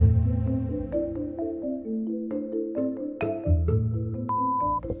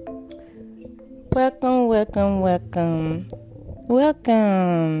Welcome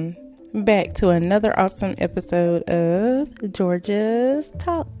back to another awesome episode of Georgia's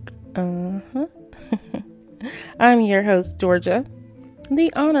Talk. I'm your host, Georgia,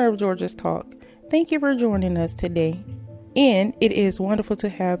 the owner of Georgia's Talk. Thank you for joining us today. And it is wonderful to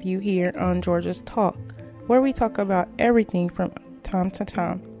have you here on Georgia's Talk, where we talk about everything from time to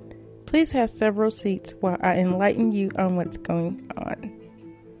time. Please have several seats while I enlighten you on what's going on.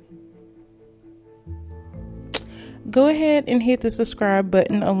 Go ahead and hit the subscribe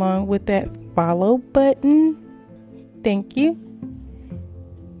button along with that follow button. Thank you.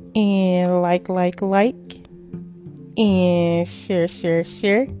 And like. And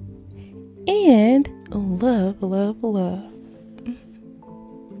share. And love.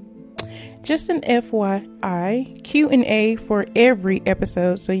 Just an FYI, Q&A for every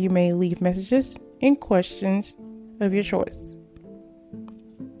episode, so you may leave messages and questions of your choice.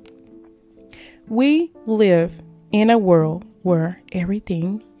 We live in a world where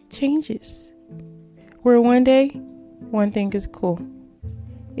everything changes. Where one day, one thing is cool.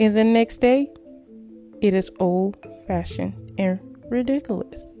 And the next day, it is old-fashioned and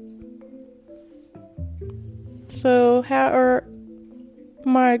ridiculous. So, how are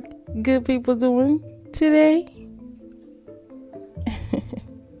my good people doing today?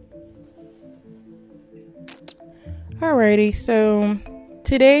 Alrighty, so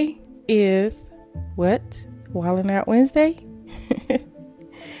today is what? Wildin' Out Wednesday?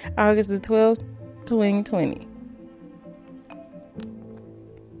 August the 12th, 2020.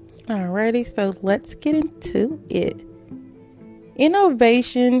 Alrighty, so let's get into it.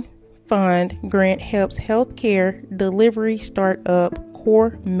 Innovation Fund grant helps healthcare delivery startup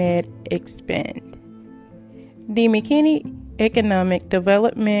CoreMed expand. The McKinney Economic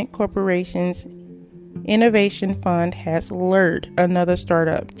Development Corporation's Innovation Fund has lured another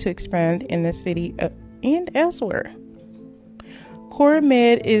startup to expand in the city and elsewhere.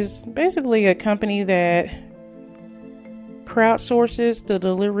 CoreMed is basically a company that crowdsources the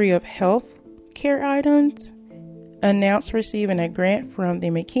delivery of health care items, announced receiving a grant from the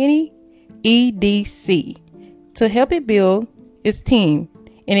McKinney EDC to help it build its team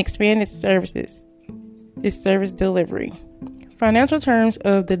and expand its service delivery. Financial terms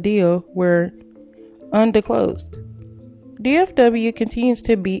of the deal were undisclosed. DFW continues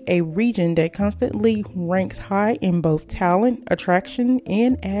to be a region that constantly ranks high in both talent attraction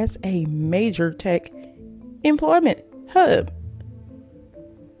and as a major tech employment hub.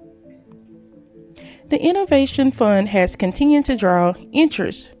 The Innovation Fund has continued to draw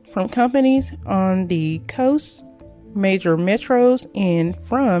interest from companies on the coast, major metros, and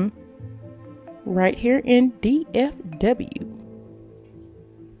from right here in DFW.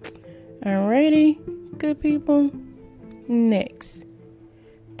 Alrighty, good people. Next,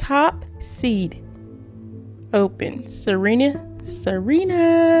 top seed open. Serena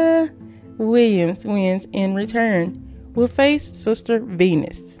Williams wins in return. Will face sister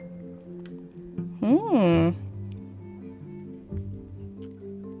Venus.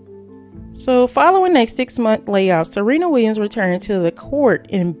 So, following a 6-month layoff, Serena Williams returned to the court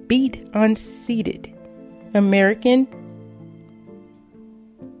and beat unseeded American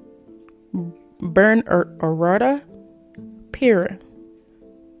Bernarda Pera.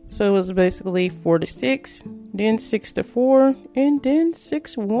 So it was basically 4-6, then 6-4, and then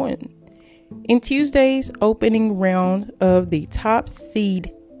 6-1. In Tuesday's opening round of the top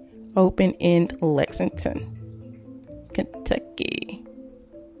seed open in Lexington, Kentucky.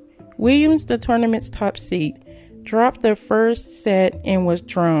 Williams, the tournament's top seed, dropped the first set and was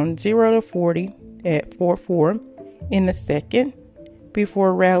drawn 0-40 at 4-4 in the second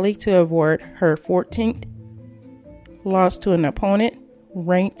before rallying to avoid her 14th loss to an opponent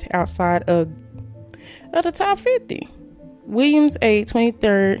ranked outside of the top 50. Williams, a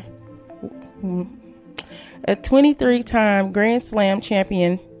 23-time Grand Slam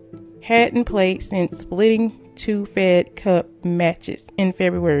champion, hadn't played since splitting two Fed Cup matches in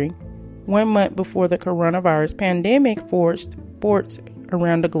February, 1 month before the coronavirus pandemic forced sports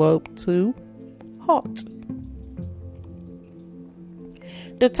around the globe to halt.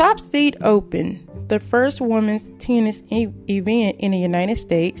 The Top Seed Open, the first women's tennis event in the United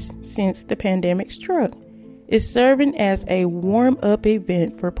States since the pandemic struck, is serving as a warm-up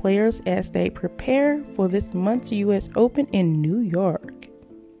event for players as they prepare for this month's U.S. Open in New York,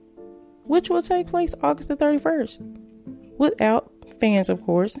 which will take place August the 31st. Without fans, of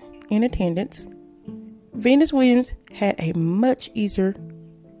course, in attendance, Venus Williams had a much easier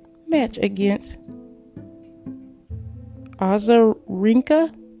match against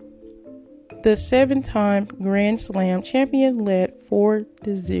Azarenka. The 7-time Grand Slam champion led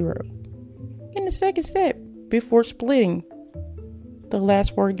 4-0. in the second set before splitting the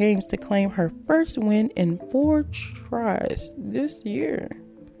last 4 games to claim her first win in 4 tries this year.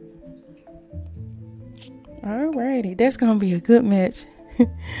 Alrighty, that's gonna be a good match.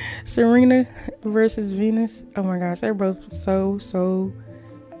 Serena versus Venus. Oh my gosh, they're both so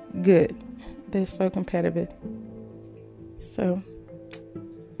good. They're so competitive. So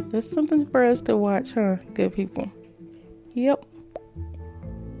that's something for us to watch, huh? Good people. Yep.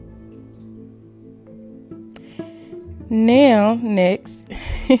 Now, next.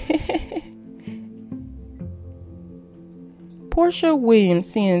 Portia Williams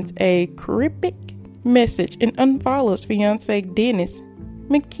sends a cryptic message and unfollows fiance Dennis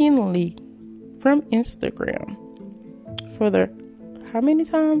McKinley from Instagram. For the how many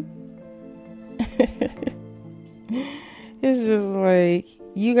times? It's just like,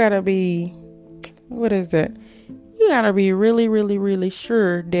 you gotta be, what is that? You gotta be really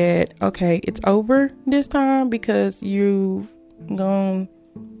sure that, okay, it's over this time, because you've gone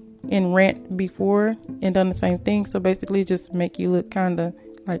and rant before and done the same thing. So basically just make you look kind of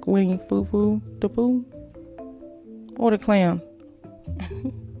like Winnie Foo the Fool or the clown.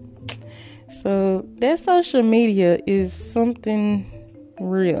 So that social media is something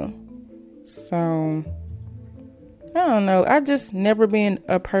real. So I don't know. I just never been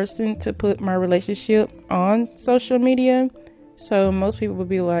a person to put my relationship on social media. So most people would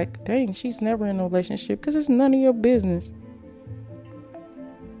be like, dang, she's never in a relationship, because it's none of your business.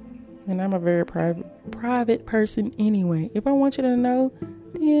 And I'm a very private person anyway. If I want you to know,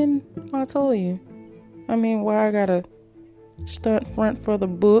 then I'll tell you. I mean, why I gotta stunt front for the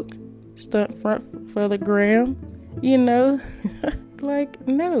book, stunt front for the gram, you know? Like,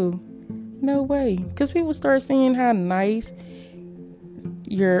 no way. Because people start seeing how nice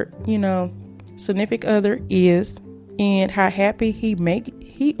your, significant other is, and how happy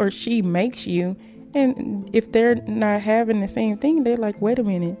he or she makes you. And if they're not having the same thing, they're like, wait a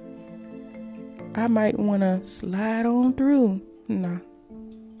minute, I might want to slide on through. Nah.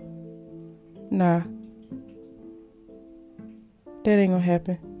 That ain't gonna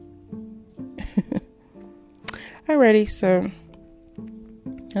happen. Alrighty, so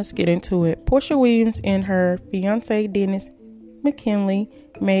let's get into it. Portia Williams and her fiance Dennis McKinley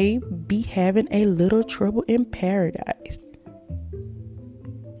may be having a little trouble in paradise.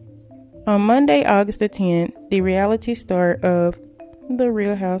 On Monday, August the 10th, the reality star of The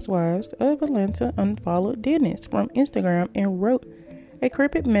Real Housewives of Atlanta unfollowed Dennis from Instagram and wrote a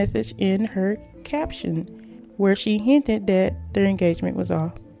cryptic message in her caption where she hinted that their engagement was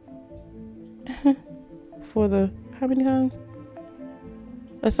off. For the how many times?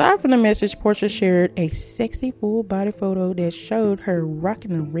 Aside from the message, Portia shared a sexy full body photo that showed her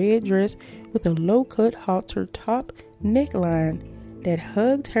rocking a red dress with a low-cut halter top neckline that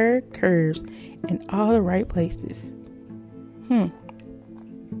hugged her curves in all the right places.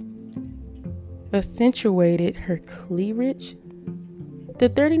 Accentuated her cleavage. The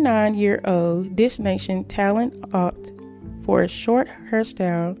 39-year-old Dish Nation talent opted for a short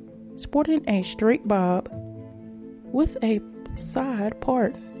hairstyle, sporting a straight bob with a side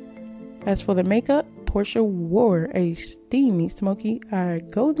part. As for the makeup, Portia wore a steamy,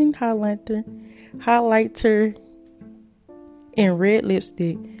 smoky-eyed golden highlighter and red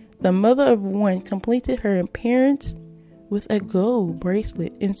lipstick. The mother of one completed her appearance with a gold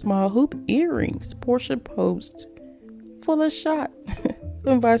bracelet and small hoop earrings. Portia posed for the shot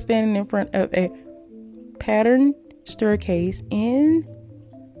by standing in front of a patterned staircase and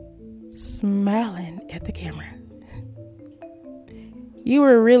smiling at the camera. You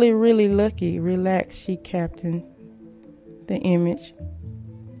were really lucky. Relax, she captioned the image.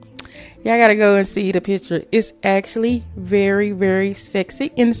 Y'all gotta go and see the picture. It's actually very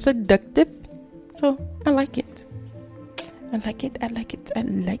sexy and seductive. So I like it. I like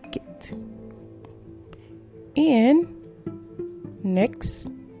it. And next,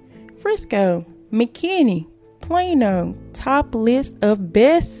 Frisco, McKinney, Plano, top list of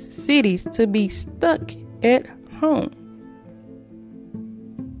best cities to be stuck at home.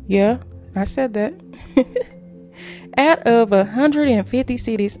 Yeah, I said that. Out of 150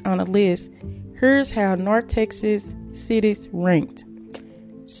 cities on the list, here's how North Texas cities ranked.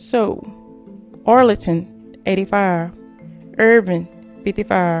 So, Arlington, 85. Irving,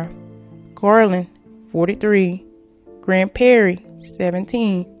 55. Garland, 43. Grand Prairie,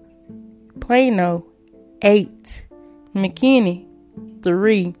 17. Plano, 8. McKinney,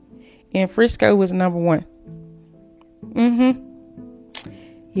 3. And Frisco was number 1.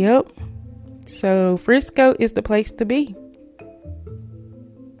 Yep. So Frisco is the place to be.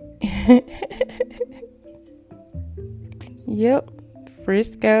 Yep.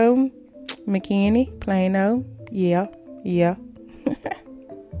 Frisco, McKinney, Plano. Yeah.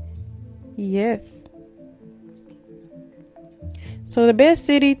 Yes. So the best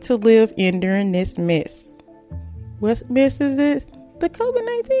city to live in during this mess. What mess is this? The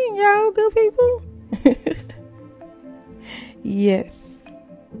COVID-19, y'all good people. Yes.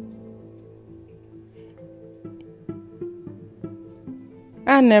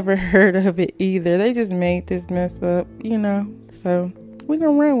 I never heard of it either. They just made this mess up, so we're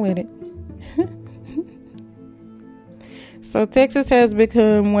gonna run with it. So Texas has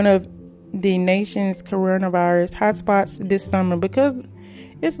become one of the nation's coronavirus hotspots this summer because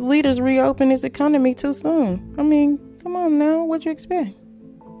its leaders reopened its economy too soon. I mean, come on now, what you expect?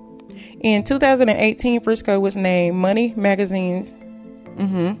 In 2018, Frisco was named Money Magazine's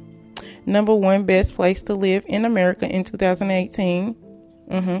number one best place to live in America in 2018.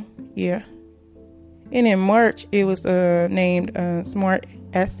 Yeah. And in March, it was named Smart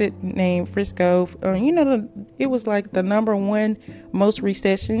Asset named Frisco. It was like the number one most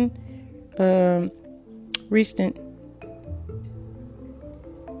resistant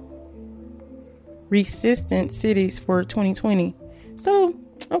cities for 2020. So,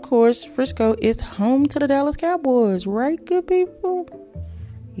 of course, Frisco is home to the Dallas Cowboys, right, good people?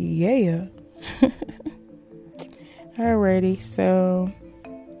 Yeah. Alrighty, so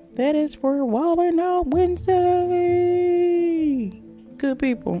that is for Wildin' Out Wednesday. Good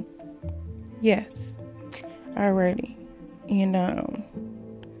people. Yes. Alrighty. And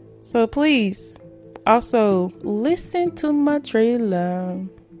so please also listen to my trailer.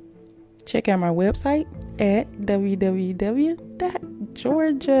 Check out my website at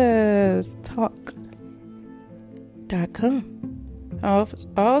www.georgiastalk.com.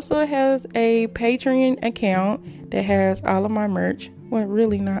 Also has a Patreon account that has all of my merch. Well,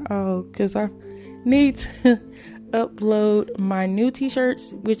 really not all, because I need to upload my new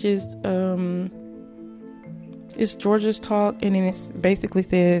t-shirts, which is it's Georgia's Talk, and then it basically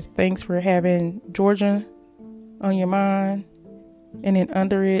says thanks for having Georgia on your mind, and then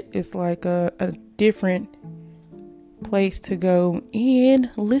under it it's like a different place to go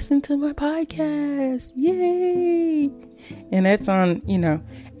and listen to my podcast. Yay! And that's on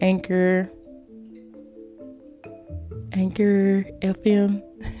Anchor FM.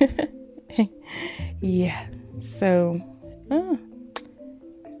 Yeah, so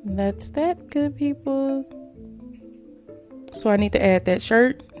that's that, good people. So I need to add that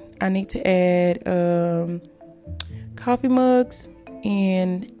shirt. I need to add coffee mugs,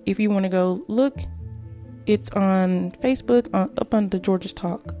 and if you want to go look, it's on Facebook up under Georgia's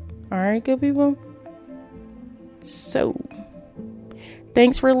Talk. All right, good people. So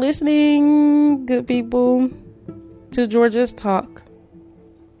thanks for listening, good people, to Georgia's Talk.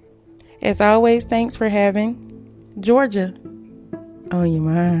 As always, thanks for having Georgia on your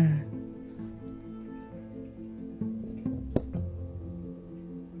mind.